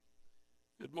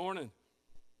Good morning.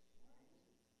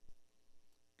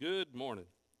 Good morning.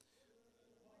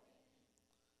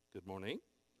 Good morning.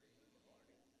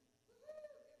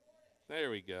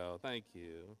 There we go. Thank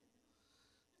you.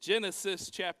 Genesis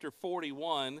chapter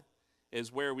 41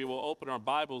 is where we will open our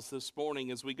Bibles this morning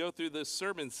as we go through this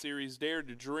sermon series, Dare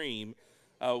to Dream.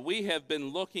 We have been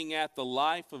looking at the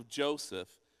life of Joseph.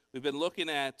 We've been looking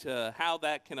at how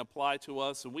that can apply to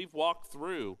us, and we've walked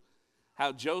through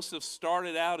how Joseph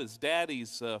started out as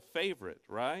daddy's favorite,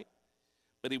 right?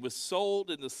 But he was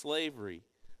sold into slavery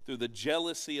through the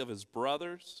jealousy of his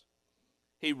brothers.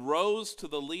 He rose to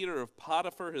the leader of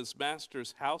Potiphar, his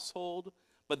master's household,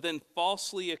 but then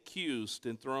falsely accused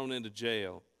and thrown into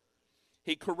jail.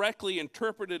 He correctly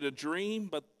interpreted a dream,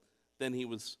 but then he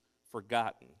was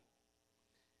forgotten.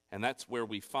 And that's where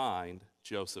we find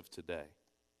Joseph today.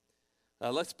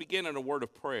 Let's begin in a word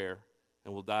of prayer,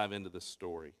 and we'll dive into this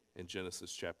story in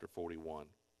Genesis chapter 41.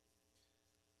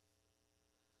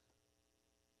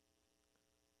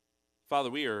 Father,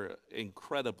 we are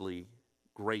incredibly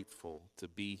grateful to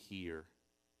be here,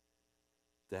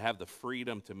 to have the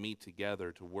freedom to meet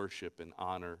together to worship and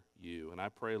honor you. And I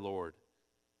pray, Lord,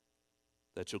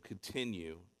 that you'll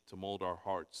continue to mold our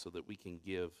hearts so that we can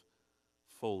give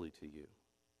fully to you.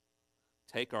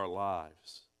 Take our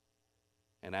lives,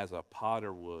 and as a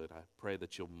potter would, I pray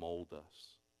that you'll mold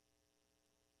us.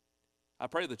 I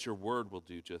pray that your word will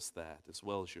do just that, as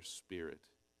well as your spirit.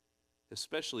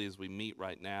 Especially as we meet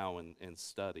right now and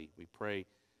study, we pray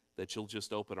that you'll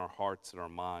just open our hearts and our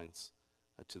minds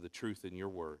to the truth in your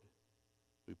word.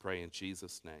 We pray in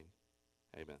Jesus' name.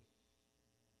 Amen.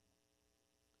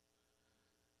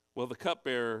 Well, the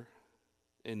cupbearer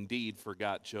indeed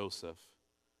forgot Joseph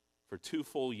for 2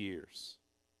 full years.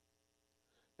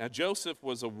 Now, Joseph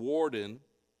was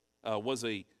was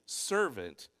a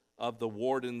servant of the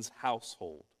warden's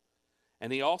household.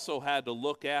 And he also had to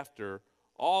look after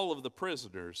all of the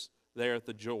prisoners there at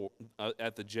the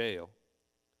jail.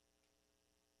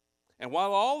 And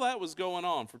while all that was going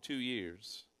on for 2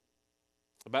 years,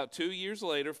 about 2 years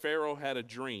later, Pharaoh had a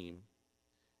dream.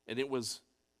 And it was,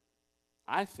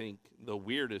 I think, the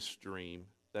weirdest dream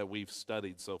that we've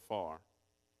studied so far.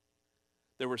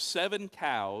 There were 7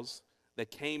 cows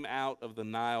that came out of the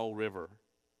Nile River.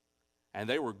 And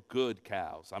they were good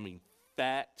cows. I mean,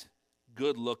 fat,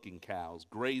 good-looking cows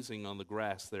grazing on the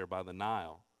grass there by the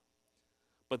Nile.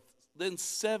 But then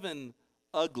 7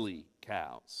 ugly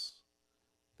cows.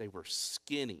 They were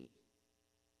skinny,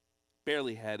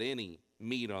 barely had any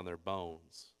meat on their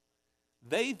bones.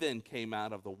 They then came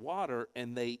out of the water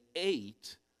and they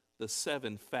ate the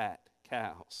 7 fat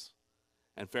cows.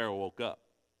 And Pharaoh woke up.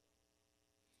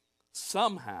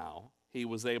 Somehow he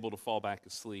was able to fall back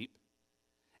asleep.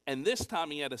 And this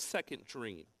time he had a second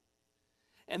dream.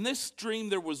 And this dream,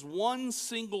 there was one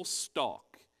single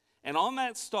stalk. And on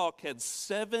that stalk had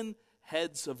 7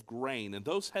 heads of grain. And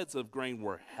those heads of grain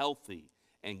were healthy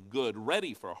and good,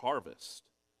 ready for harvest.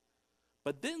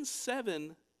 But then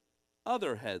 7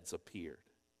 other heads appeared.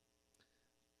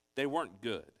 They weren't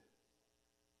good.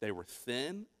 They were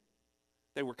thin.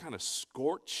 They were kind of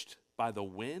scorched by the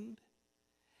wind.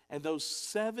 And those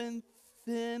 7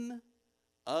 thin,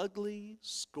 ugly,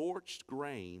 scorched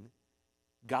grain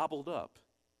gobbled up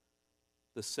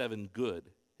the 7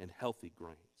 good and healthy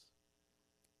grains.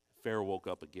 Pharaoh woke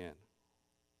up again.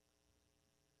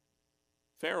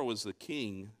 Pharaoh was the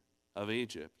king of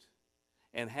Egypt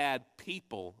and had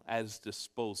people at his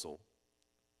disposal.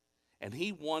 And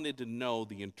he wanted to know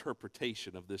the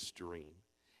interpretation of this dream.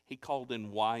 He called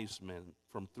in wise men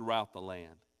from throughout the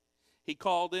land. He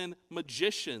called in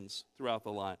magicians throughout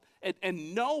the land.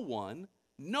 And no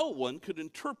one could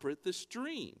interpret this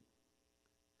dream.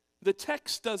 The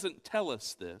text doesn't tell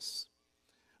us this,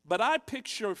 but I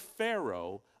picture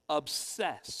Pharaoh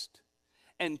obsessed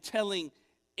and telling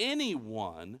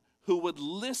anyone who would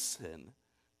listen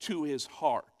to his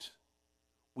heart,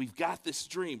 we've got this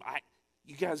dream.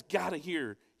 You guys got to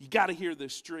hear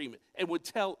this dream, and would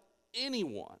tell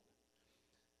anyone.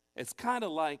 It's kind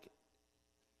of like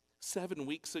 7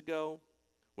 weeks ago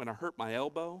when I hurt my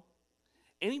elbow.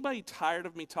 Anybody tired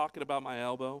of me talking about my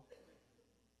elbow?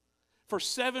 For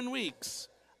 7 weeks,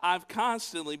 I've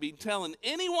constantly been telling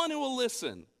anyone who will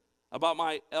listen about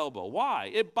my elbow. Why?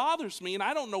 It bothers me, and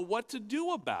I don't know what to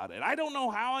do about it. I don't know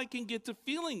how I can get to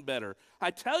feeling better.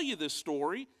 I tell you this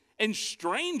story, and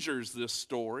strangers this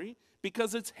story,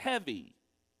 because it's heavy,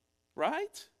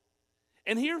 right?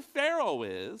 And here Pharaoh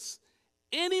is,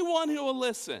 anyone who will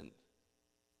listen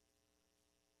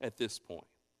at this point.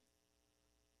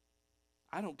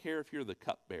 I don't care if you're the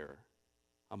cupbearer.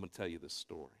 I'm going to tell you this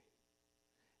story.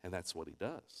 And that's what he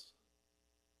does.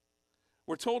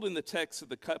 We're told in the text that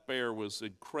the cupbearer was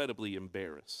incredibly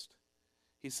embarrassed.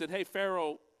 He said, "Hey,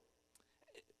 Pharaoh,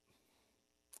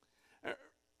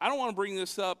 I don't want to bring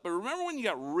this up, but remember when you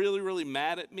got really, really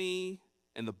mad at me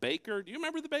and the baker? Do you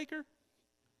remember the baker?"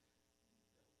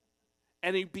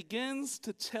 And he begins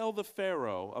to tell the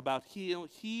Pharaoh about he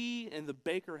and the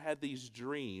baker had these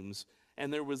dreams,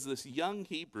 and there was this young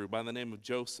Hebrew by the name of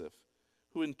Joseph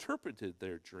who interpreted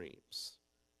their dreams.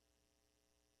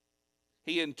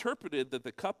 He interpreted that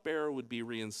the cupbearer would be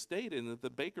reinstated and that the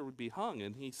baker would be hung.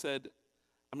 And he said,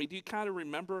 do you kind of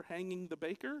remember hanging the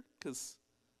baker? Because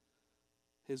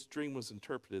his dream was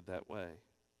interpreted that way.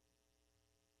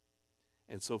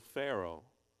 And so Pharaoh,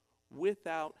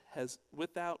 without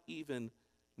even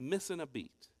missing a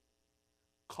beat,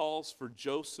 calls for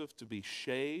Joseph to be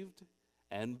shaved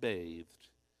and bathed.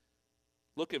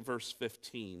 Look at verse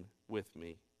 15 with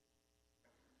me.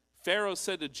 Pharaoh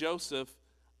said to Joseph,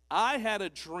 "I had a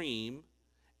dream,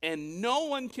 and no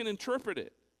one can interpret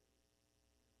it.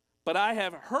 But I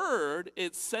have heard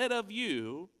it said of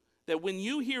you that when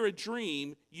you hear a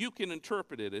dream, you can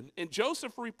interpret it." And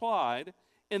Joseph replied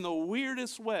in the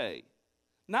weirdest way.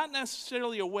 Not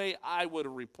necessarily a way I would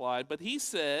have replied, but he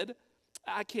said,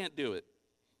 "I can't do it.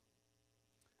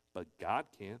 But God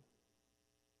can.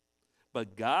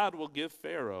 But God will give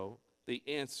Pharaoh the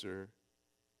answer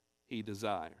he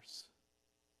desires."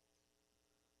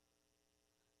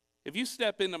 If you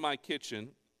step into my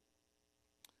kitchen,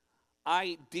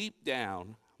 I deep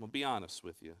down, I'm going to be honest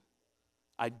with you,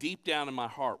 I deep down in my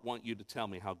heart want you to tell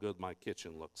me how good my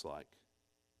kitchen looks like.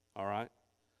 All right?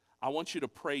 I want you to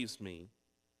praise me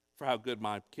for how good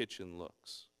my kitchen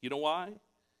looks. You know why?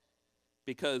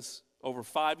 Because over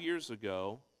 5 years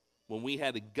ago, when we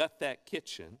had to gut that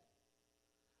kitchen,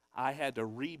 I had to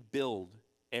rebuild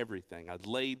everything. I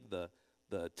laid the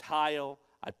tile.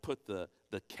 I put the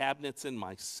cabinets in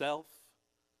myself.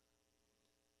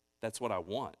 That's what I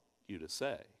want you to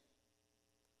say.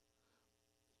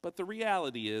 But the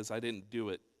reality is I didn't do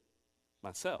it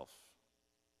myself.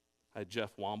 I had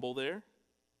Jeff Womble there.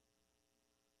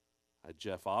 I had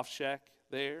Jeff Offshack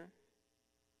there.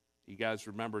 You guys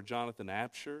remember Jonathan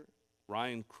Absher,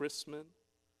 Ryan Chrisman,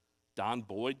 Don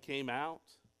Boyd came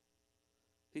out.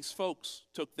 These folks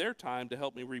took their time to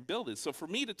help me rebuild it. So for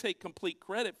me to take complete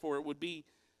credit for it would be,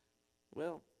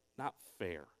 well, not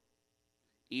fair.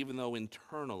 Even though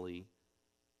internally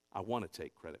I want to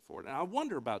take credit for it. And I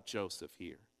wonder about Joseph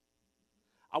here.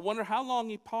 I wonder how long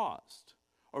he paused.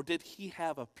 Or did he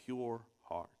have a pure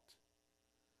heart?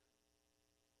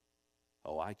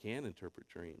 Oh, I can interpret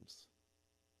dreams.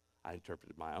 I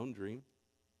interpreted my own dream.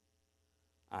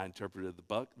 I interpreted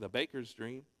the baker's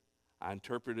dream. I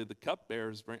interpreted the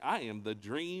cupbearer's dream. I am the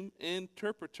dream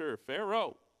interpreter,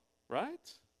 Pharaoh,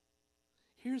 right?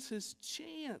 Here's his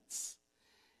chance.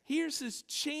 Here's his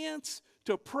chance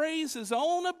to praise his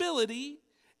own ability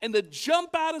and to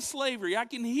jump out of slavery. I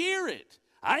can hear it.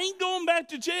 I ain't going back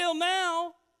to jail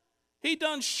now. He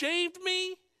done shaved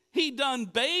me. He done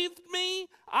bathed me.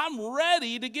 I'm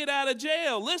ready to get out of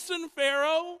jail. Listen,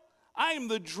 Pharaoh, I am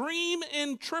the dream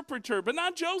interpreter, but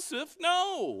not Joseph,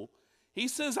 no. He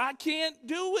says, I can't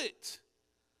do it.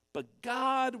 But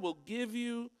God will give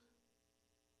you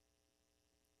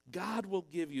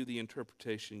the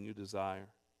interpretation you desire.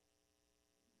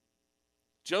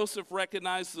 Joseph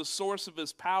recognized the source of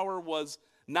his power was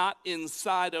not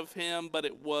inside of him, but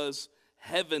it was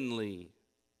heavenly.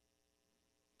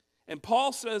 And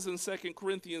Paul says in 2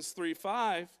 Corinthians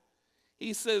 3:5,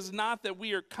 he says, not that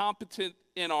we are competent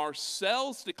in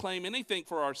ourselves to claim anything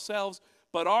for ourselves,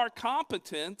 but our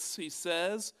competence, he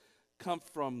says, come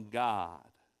from God.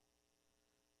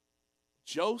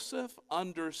 Joseph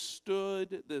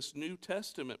understood this New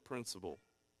Testament principle,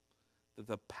 that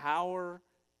the power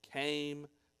came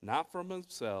not from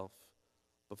himself,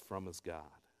 but from his God.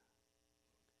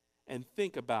 And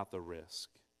think about the risk.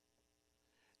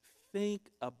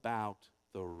 Think about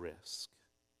the risk.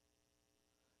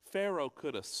 Pharaoh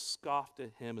could have scoffed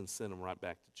at him and sent him right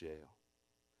back to jail.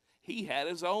 He had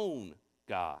his own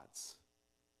gods.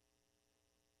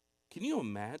 Can you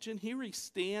imagine? Here he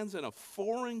stands in a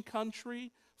foreign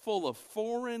country full of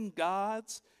foreign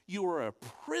gods. You are a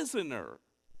prisoner.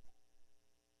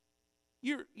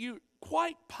 You're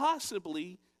quite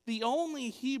possibly the only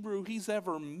Hebrew he's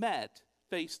ever met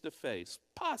face to face.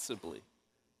 Possibly.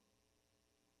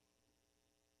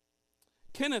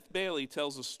 Kenneth Bailey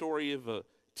tells a story of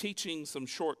teaching some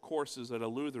short courses at a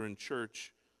Lutheran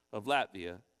church of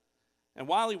Latvia. And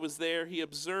while he was there, he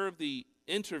observed the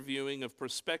interviewing of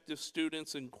prospective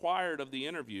students, inquired of the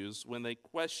interviews when they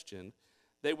questioned.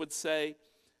 They would say,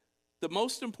 the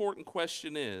most important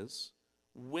question is,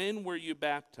 when were you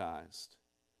baptized?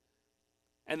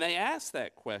 And they asked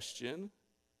that question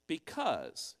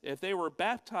because if they were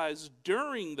baptized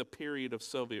during the period of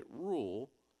Soviet rule,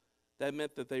 that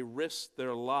meant that they risked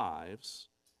their lives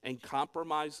and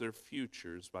compromised their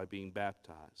futures by being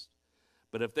baptized.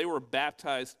 But if they were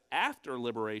baptized after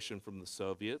liberation from the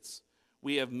Soviets,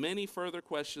 we have many further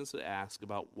questions to ask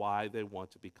about why they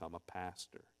want to become a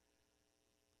pastor.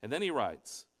 And then he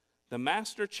writes, the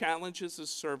master challenges his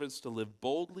servants to live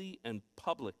boldly and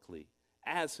publicly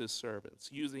as his servants,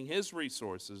 using his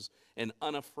resources and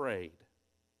unafraid,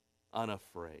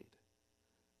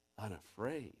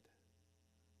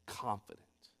 confident,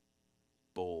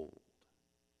 bold.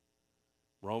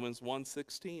 Romans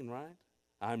 1:16, right?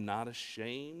 I'm not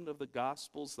ashamed of the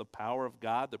gospels, the power of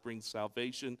God that brings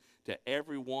salvation to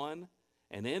everyone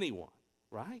and anyone,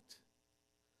 right?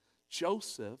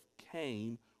 Joseph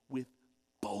came with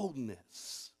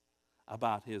boldness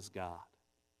about his God.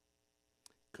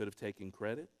 Could have taken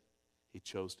credit. He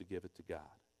chose to give it to God.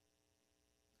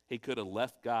 He could have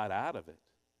left God out of it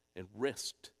and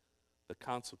risked the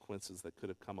consequences that could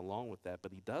have come along with that,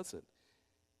 but he doesn't.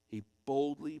 He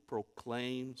boldly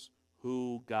proclaims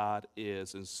who God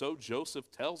is. And so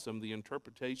Joseph tells him the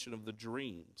interpretation of the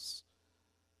dreams.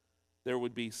 There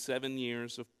would be 7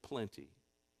 years of plenty.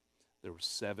 There were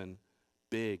 7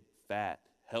 big, fat,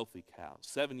 healthy cows.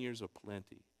 7 years of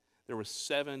plenty. There were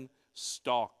 7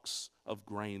 stalks of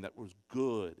grain that was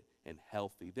good and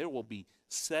healthy. There will be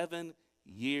 7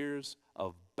 years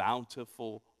of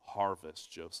bountiful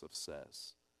harvest, Joseph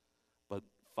says. But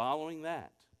following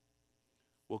that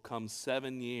will come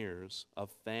 7 years of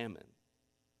famine.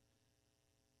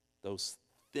 Those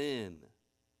thin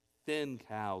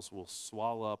cows will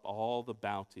swallow up all the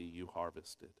bounty you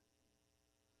harvested.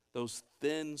 Those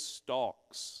thin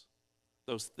stalks,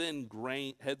 those thin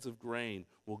heads of grain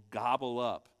will gobble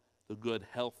up the good,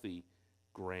 healthy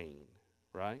grain,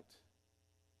 right?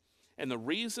 And the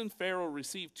reason Pharaoh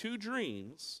received 2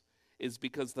 dreams is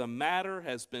because the matter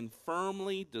has been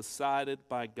firmly decided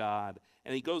by God.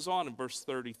 And he goes on in verse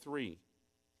 33.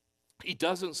 He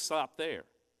doesn't stop there.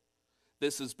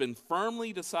 This has been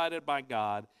firmly decided by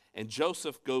God, and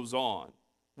Joseph goes on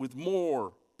with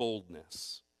more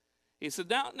boldness. He said,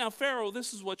 now Pharaoh,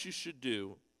 this is what you should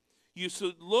do. You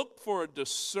should look for a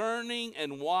discerning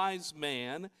and wise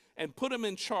man and put him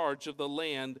in charge of the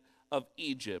land of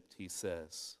Egypt, he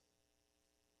says.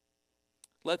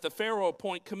 Let the Pharaoh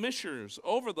appoint commissioners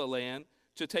over the land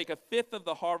to take 1/5 of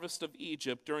the harvest of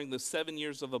Egypt during the 7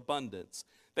 years of abundance.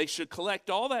 They should collect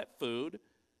all that food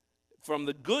from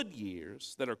the good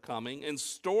years that are coming and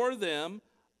store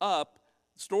up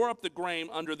the grain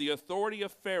under the authority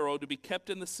of Pharaoh to be kept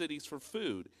in the cities for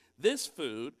food. This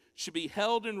food should be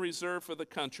held in reserve for the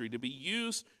country to be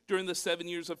used during the 7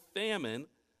 years of famine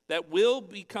that will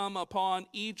become upon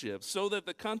Egypt, so that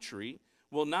the country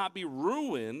will not be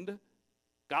ruined,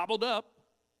 gobbled up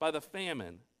by the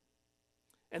famine.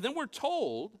 And then we're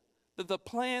told that the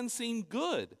plan seemed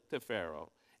good to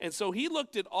Pharaoh. And so he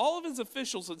looked at all of his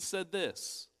officials and said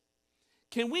this,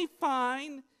 can we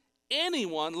find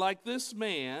anyone like this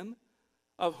man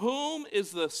of whom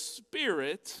is the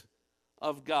Spirit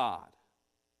of God?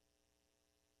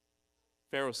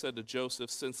 Pharaoh said to Joseph,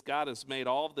 since God has made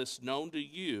all this known to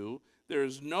you, there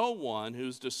is no one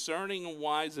who's discerning and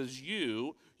wise as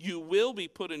you. You will be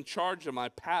put in charge of my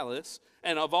palace,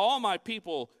 and of all my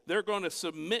people, they're going to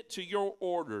submit to your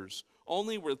orders.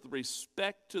 Only with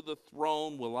respect to the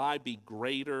throne will I be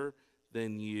greater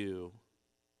than you.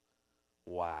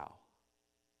 Wow.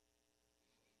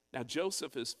 Now,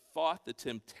 Joseph has fought the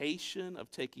temptation of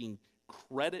taking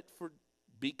credit for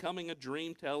becoming a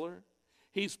dream teller.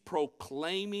 He's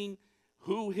proclaiming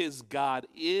who his God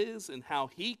is and how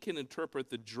he can interpret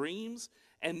the dreams.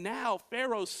 And now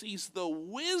Pharaoh sees the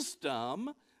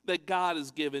wisdom that God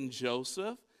has given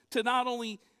Joseph to not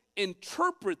only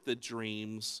interpret the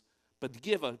dreams, but to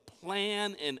give a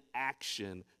plan and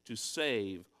action to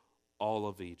save all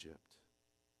of Egypt.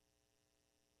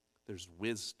 There's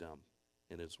wisdom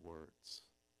in his words.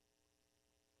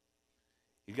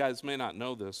 You guys may not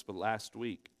know this, but last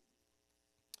week,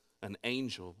 an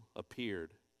angel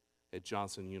appeared at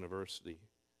Johnson University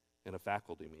in a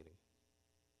faculty meeting.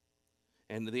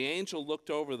 And the angel looked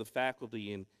over the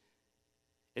faculty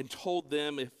and told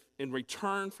them, if in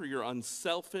return for your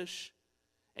unselfish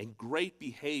and great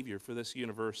behavior for this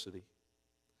university,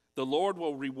 the Lord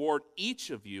will reward each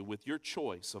of you with your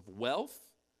choice of wealth,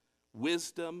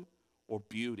 wisdom, or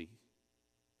beauty.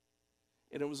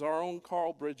 And it was our own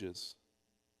Carl Bridges.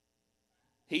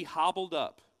 He hobbled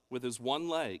up with his one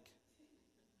leg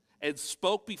and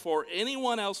spoke before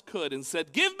anyone else could and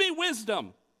said, give me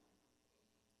wisdom.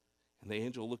 And the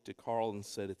angel looked at Carl and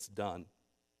said, "It's done."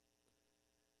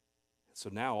 So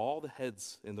now all the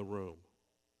heads in the room,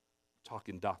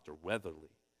 talking Dr.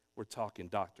 Weatherly, we're talking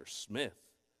Dr.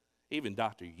 Smith, even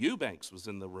Dr. Eubanks was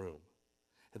in the room.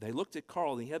 And they looked at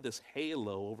Carl, and he had this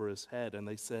halo over his head, and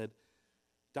they said,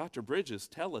 "Dr. Bridges,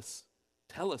 tell us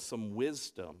some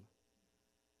wisdom."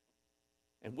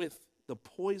 And with the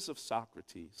poise of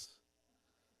Socrates,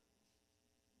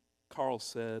 Carl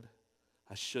said,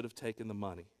 "I should have taken the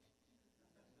money."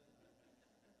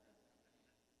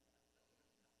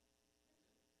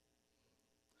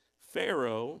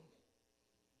 Pharaoh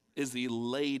is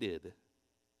elated.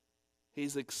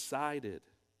 He's excited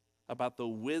about the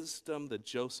wisdom that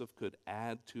Joseph could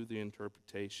add to the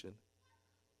interpretation.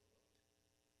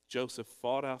 Joseph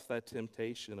fought off that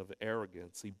temptation of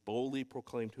arrogance. He boldly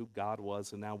proclaimed who God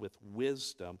was, and now with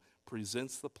wisdom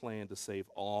presents the plan to save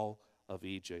all of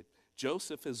Egypt.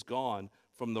 Joseph has gone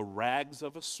from the rags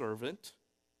of a servant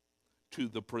to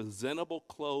the presentable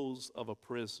clothes of a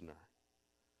prisoner.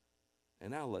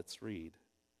 And now let's read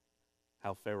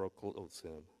how Pharaoh clothes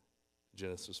him.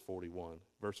 Genesis 41,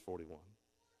 verse 41.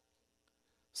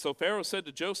 So Pharaoh said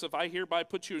to Joseph, "I hereby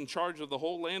put you in charge of the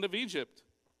whole land of Egypt."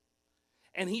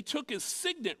 And he took his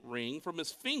signet ring from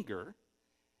his finger,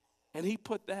 and he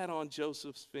put that on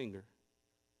Joseph's finger.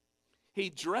 He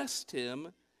dressed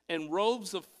him in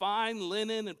robes of fine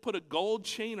linen and put a gold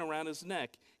chain around his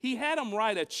neck. He had him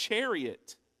ride a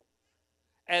chariot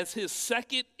as his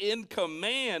second in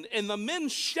command, and the men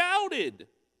shouted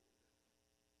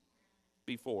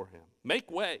before him,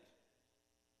 "Make way."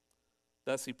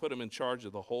 Thus he put him in charge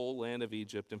of the whole land of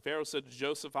Egypt. And Pharaoh said to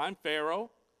Joseph, "I'm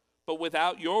Pharaoh, but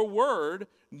without your word,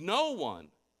 no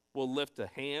one will lift a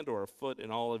hand or a foot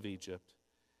in all of Egypt."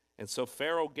 And so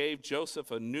Pharaoh gave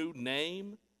Joseph a new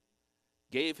name,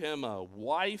 gave him a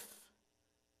wife,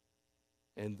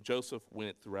 and Joseph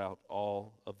went throughout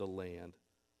all of the land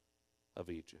of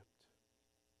Egypt.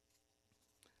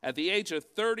 At the age of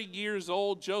 30 years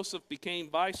old, Joseph became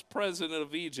vice president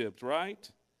of Egypt,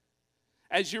 right?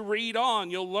 As you read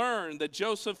on, you'll learn that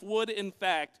Joseph would, in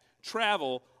fact,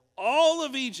 travel all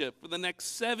of Egypt for the next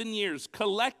 7 years,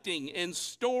 collecting and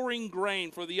storing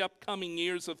grain for the upcoming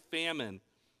years of famine.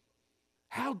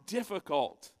 How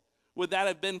difficult would that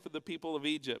have been for the people of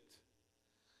Egypt?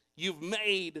 You've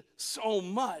made so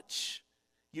much.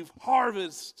 You've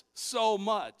harvested so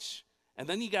much. And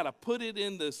then you got to put it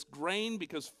in this grain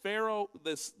because Pharaoh,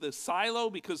 this silo,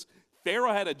 because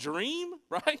Pharaoh had a dream,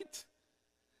 right?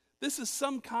 This is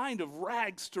some kind of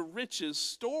rags to riches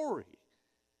story.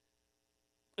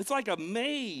 It's like a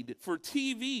made for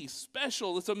TV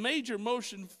special. It's a major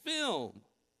motion film.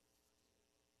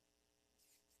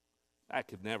 That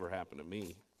could never happen to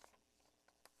me.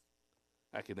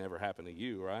 That could never happen to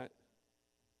you, right?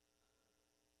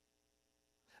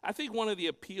 I think one of the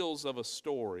appeals of a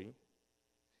story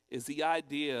is the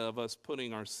idea of us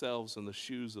putting ourselves in the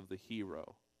shoes of the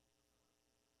hero.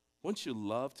 Wouldn't you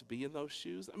love to be in those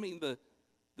shoes? I mean, the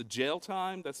jail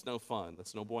time, that's no fun.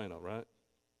 That's no bueno, right?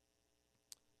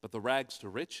 But the rags to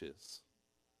riches,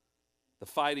 the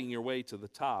fighting your way to the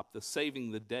top, the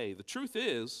saving the day, the truth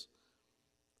is,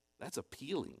 that's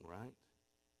appealing, right?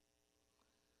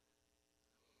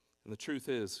 And the truth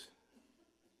is,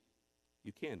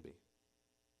 you can be.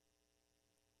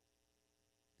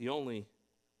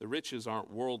 The riches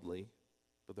aren't worldly,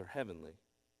 but they're heavenly.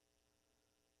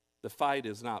 The fight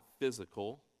is not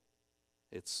physical,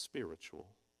 it's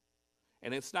spiritual.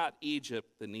 And it's not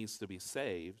Egypt that needs to be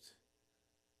saved,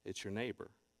 it's your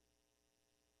neighbor.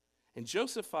 And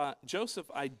Joseph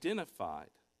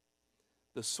identified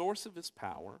the source of his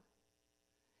power.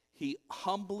 He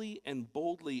humbly and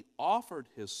boldly offered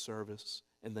his service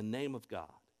in the name of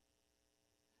God.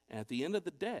 And at the end of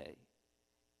the day,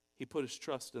 he put his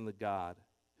trust in the God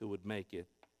who would make it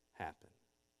happen.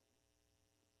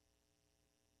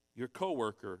 Your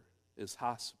coworker is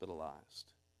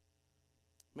hospitalized.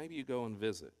 Maybe you go and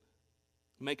visit.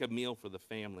 Make a meal for the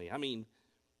family. I mean,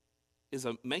 is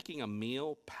making a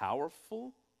meal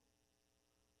powerful?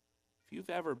 If you've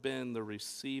ever been the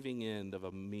receiving end of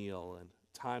a meal, and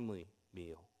timely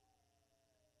meal,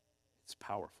 it's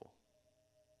powerful.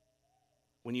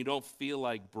 When you don't feel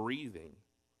like breathing,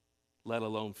 let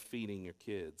alone feeding your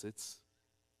kids, it's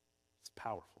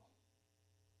powerful.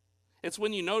 It's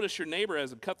when you notice your neighbor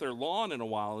hasn't cut their lawn in a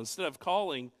while. Instead of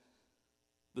calling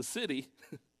the city,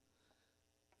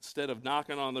 instead of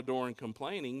knocking on the door and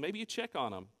complaining, maybe you check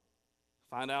on them.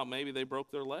 Find out maybe they broke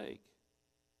their leg,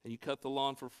 and you cut the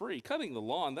lawn for free. Cutting the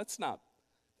lawn, that's not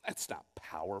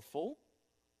powerful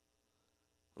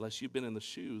unless you've been in the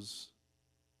shoes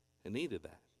and needed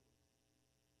that.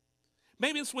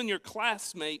 Maybe it's when your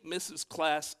classmate misses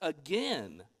class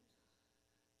again.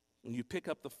 And you pick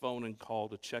up the phone and call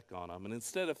to check on them. And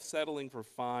instead of settling for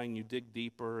fine, you dig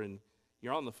deeper and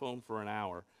you're on the phone for an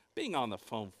hour. Being on the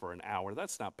phone for an hour,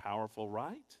 that's not powerful,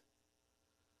 right?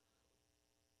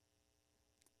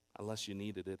 Unless you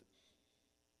needed it.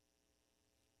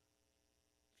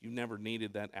 If you never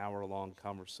needed that hour-long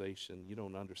conversation, you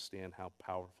don't understand how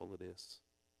powerful it is.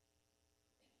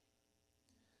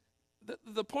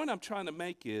 The point I'm trying to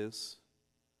make is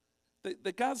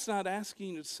that God's not asking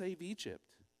you to save Egypt.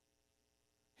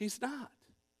 He's not.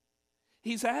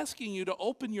 He's asking you to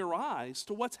open your eyes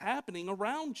to what's happening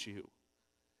around you.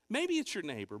 Maybe it's your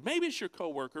neighbor. Maybe it's your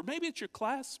coworker. Maybe it's your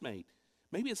classmate.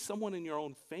 Maybe it's someone in your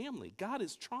own family. God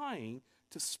is trying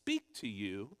to speak to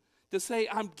you to say,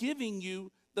 I'm giving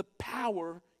you the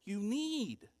power you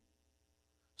need.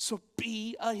 So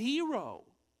be a hero.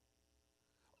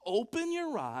 Open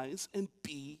your eyes and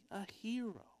be a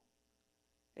hero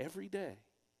every day.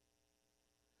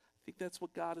 I think that's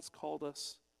what God has called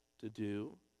us to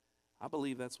do. I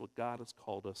believe that's what God has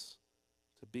called us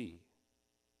to be.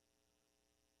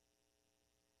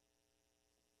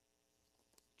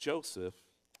 Joseph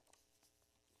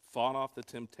fought off the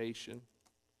temptation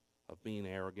of being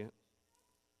arrogant,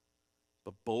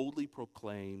 but boldly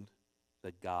proclaimed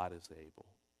that God is able,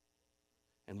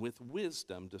 and with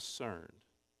wisdom discerned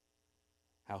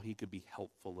how he could be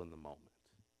helpful in the moment.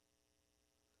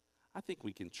 I think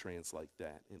we can translate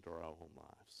that into our own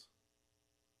lives.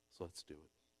 So let's do it.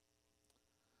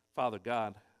 Father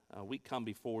God, we come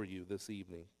before you this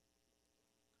evening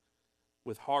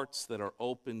with hearts that are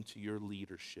open to your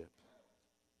leadership.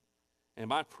 And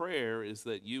my prayer is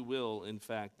that you will, in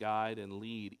fact, guide and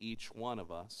lead each one of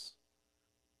us.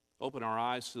 Open our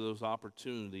eyes to those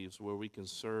opportunities where we can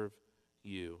serve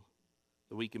you,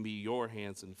 that we can be your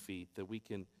hands and feet, that we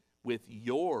can, with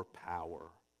your power,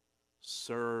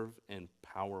 serve in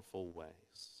powerful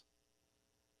ways.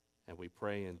 And we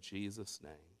pray in Jesus'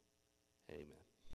 name, amen.